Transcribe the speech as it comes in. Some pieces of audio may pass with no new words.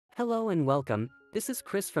Hello and welcome, this is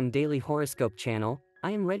Chris from Daily Horoscope channel.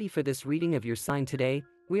 I am ready for this reading of your sign today.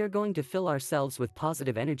 We are going to fill ourselves with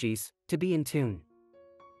positive energies, to be in tune.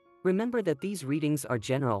 Remember that these readings are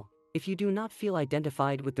general. If you do not feel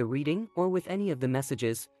identified with the reading or with any of the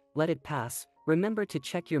messages, let it pass. Remember to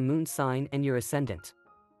check your moon sign and your ascendant.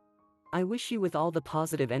 I wish you with all the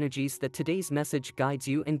positive energies that today's message guides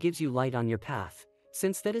you and gives you light on your path.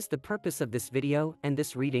 Since that is the purpose of this video and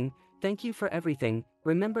this reading, thank you for everything.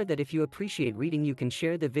 Remember that if you appreciate reading, you can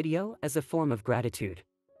share the video as a form of gratitude.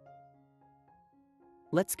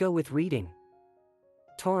 Let's go with reading.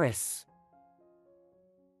 Taurus.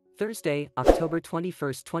 Thursday, October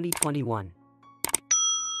 21st, 2021.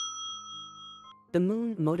 The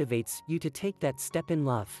moon motivates you to take that step in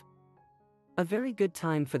love. A very good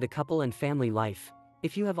time for the couple and family life.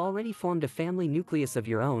 If you have already formed a family nucleus of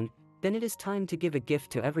your own, then it is time to give a gift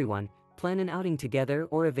to everyone. Plan an outing together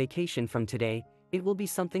or a vacation from today. It will be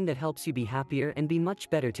something that helps you be happier and be much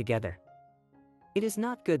better together. It is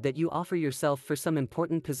not good that you offer yourself for some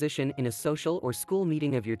important position in a social or school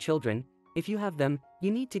meeting of your children. If you have them,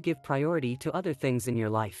 you need to give priority to other things in your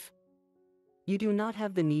life. You do not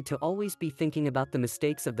have the need to always be thinking about the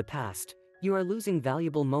mistakes of the past. You are losing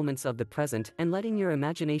valuable moments of the present and letting your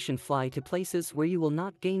imagination fly to places where you will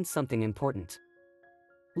not gain something important.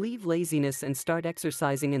 Leave laziness and start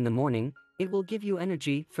exercising in the morning. It will give you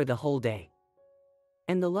energy for the whole day.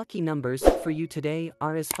 And the lucky numbers for you today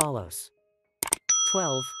are as follows: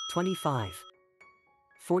 12, 25,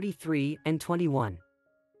 43, and 21.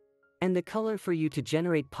 And the color for you to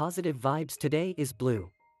generate positive vibes today is blue.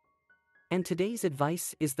 And today's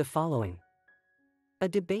advice is the following. A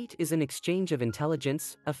debate is an exchange of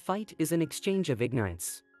intelligence, a fight is an exchange of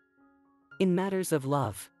ignorance. In matters of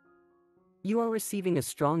love, you are receiving a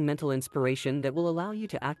strong mental inspiration that will allow you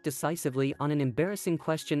to act decisively on an embarrassing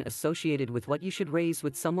question associated with what you should raise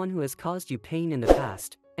with someone who has caused you pain in the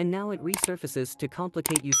past, and now it resurfaces to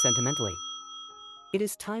complicate you sentimentally. It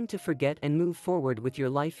is time to forget and move forward with your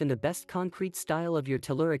life in the best concrete style of your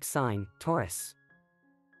telluric sign, Taurus.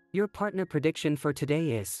 Your partner prediction for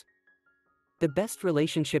today is the best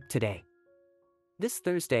relationship today. This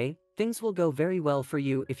Thursday, things will go very well for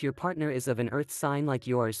you if your partner is of an earth sign like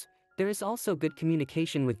yours. There is also good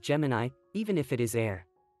communication with Gemini, even if it is air.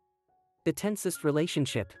 The tensest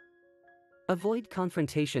relationship. Avoid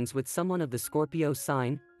confrontations with someone of the Scorpio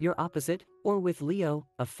sign, your opposite, or with Leo,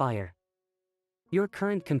 of fire. Your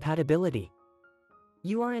current compatibility.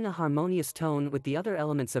 You are in a harmonious tone with the other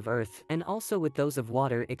elements of earth and also with those of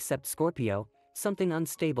water except Scorpio, something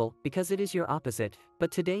unstable because it is your opposite, but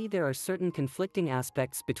today there are certain conflicting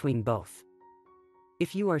aspects between both.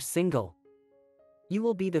 If you are single, you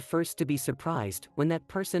will be the first to be surprised when that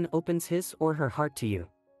person opens his or her heart to you.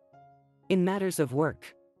 In matters of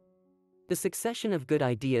work, the succession of good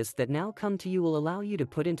ideas that now come to you will allow you to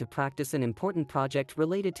put into practice an important project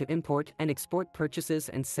related to import and export purchases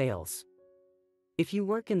and sales. If you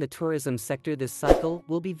work in the tourism sector, this cycle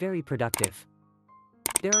will be very productive.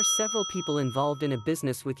 There are several people involved in a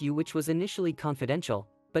business with you which was initially confidential,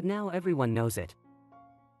 but now everyone knows it.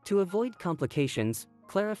 To avoid complications,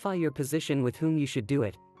 clarify your position with whom you should do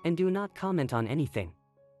it, and do not comment on anything.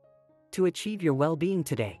 To achieve your well-being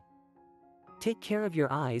today, take care of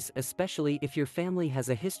your eyes, especially if your family has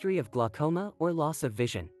a history of glaucoma or loss of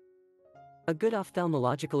vision. A good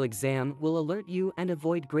ophthalmological exam will alert you and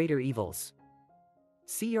avoid greater evils.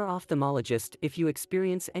 See your ophthalmologist if you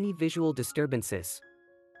experience any visual disturbances.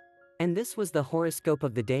 And this was the horoscope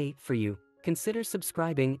of the day for you. Consider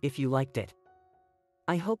subscribing if you liked it.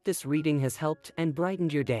 I hope this reading has helped and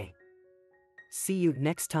brightened your day. See you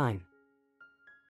next time.